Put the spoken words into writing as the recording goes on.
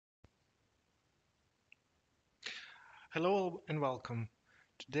Hello and welcome.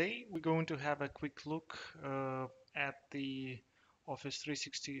 Today we're going to have a quick look at the Office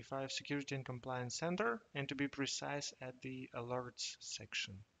 365 Security and Compliance Center, and to be precise, at the alerts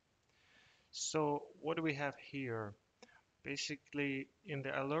section. So, what do we have here? Basically, in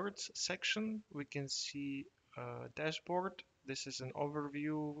the alerts section, we can see a dashboard. This is an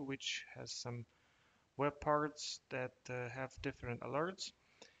overview which has some web parts that have different alerts.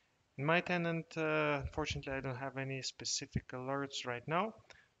 In my tenant, unfortunately, I don't have any specific alerts right now,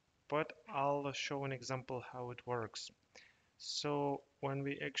 but I'll show an example how it works. So when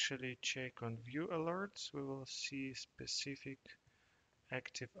we actually check on view alerts, we will see specific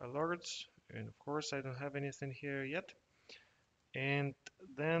active alerts. And of course, I don't have anything here yet. And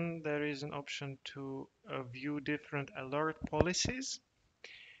then there is an option to view different alert policies.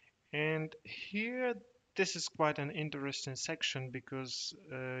 And here, this is quite an interesting section because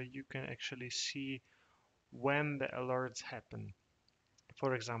you can actually see when the alerts happen.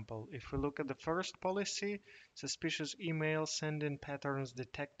 For example, if we look at the first policy, suspicious email sending patterns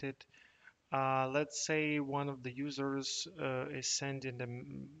detected. Let's say one of the users is sending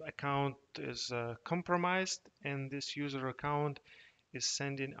the account is compromised, and this user account is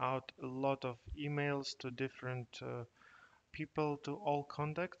sending out a lot of emails to different people, to all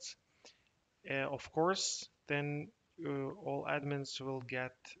contacts. Of course, then all admins will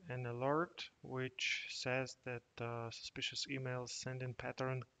get an alert which says that suspicious email sending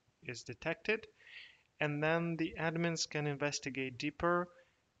pattern is detected, and then the admins can investigate deeper,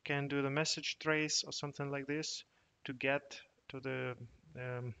 can do the message trace or something like this to get to the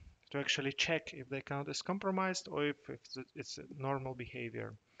um, to actually check if the account is compromised or if it's a normal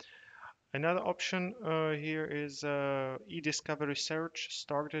behavior. Another option here is e-discovery search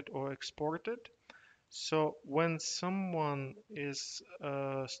started or exported. So when someone is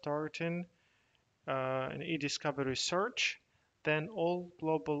starting an e-discovery search, then all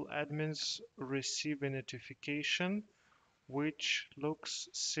global admins receive a notification which looks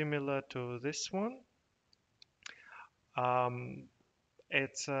similar to this one. Um,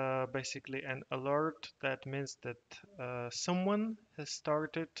 it's basically an alert that means that someone has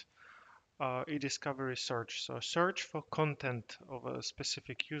started e-discovery search. So a search for content of a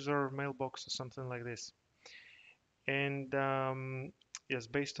specific user mailbox or something like this. And yes,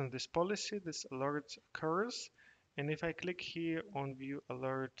 based on this policy, this alert occurs. And if I click here on view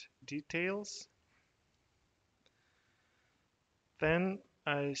alert details, then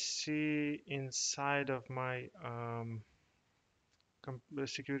I see inside of my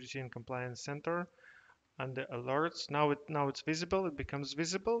security and compliance center under alerts. Now it's visible. It becomes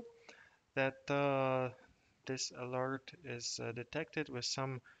visible that this alert is detected with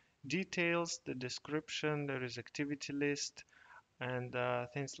some details, the description, there is activity list, and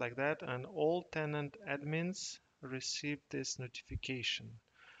things like that. And all tenant admins receive this notification.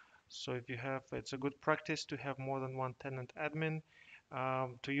 So if you have, it's a good practice to have more than one tenant admin,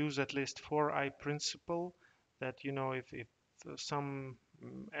 to use at least 4I principle that, if some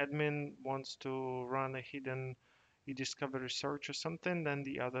admin wants to run a hidden e-discovery search or something, then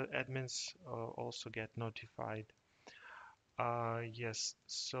the other admins also get notified. Yes,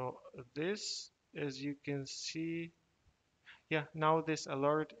 so this, as you can see, yeah, now this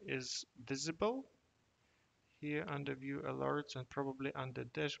alert is visible here under view alerts and probably under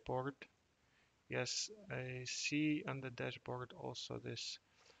dashboard. Yes, I see on the dashboard also this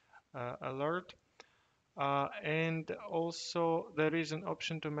alert. And also there is an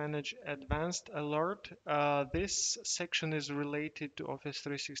option to manage advanced alert. This section is related to Office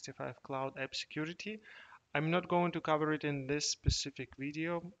 365 Cloud App Security. I'm not going to cover it in this specific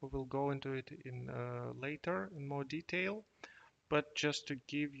video. We will go into it in later in more detail. But just to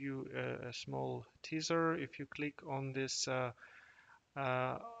give you a small teaser, if you click on this uh,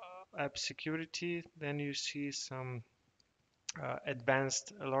 app security, then you see some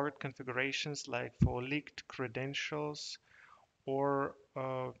advanced alert configurations like for leaked credentials or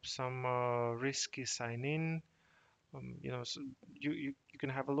some risky sign-in. So you can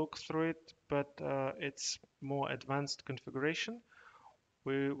have a look through it, but it's more advanced configuration.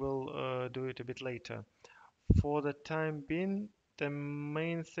 We will do it a bit later. For the time being, the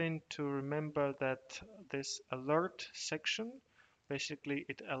main thing to remember that this alert section, basically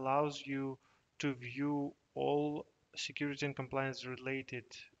it allows you to view all security and compliance related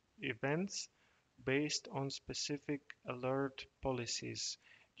events based on specific alert policies.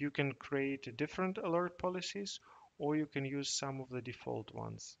 You can create different alert policies or you can use some of the default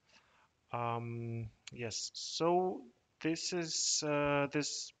ones. Yes, so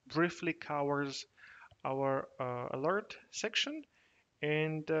this briefly covers our alert section,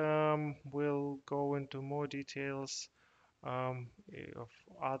 and we'll go into more details of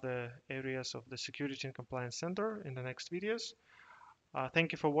other areas of the Security and Compliance Center in the next videos.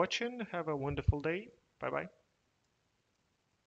 Thank you for watching. Have a wonderful day. Bye bye.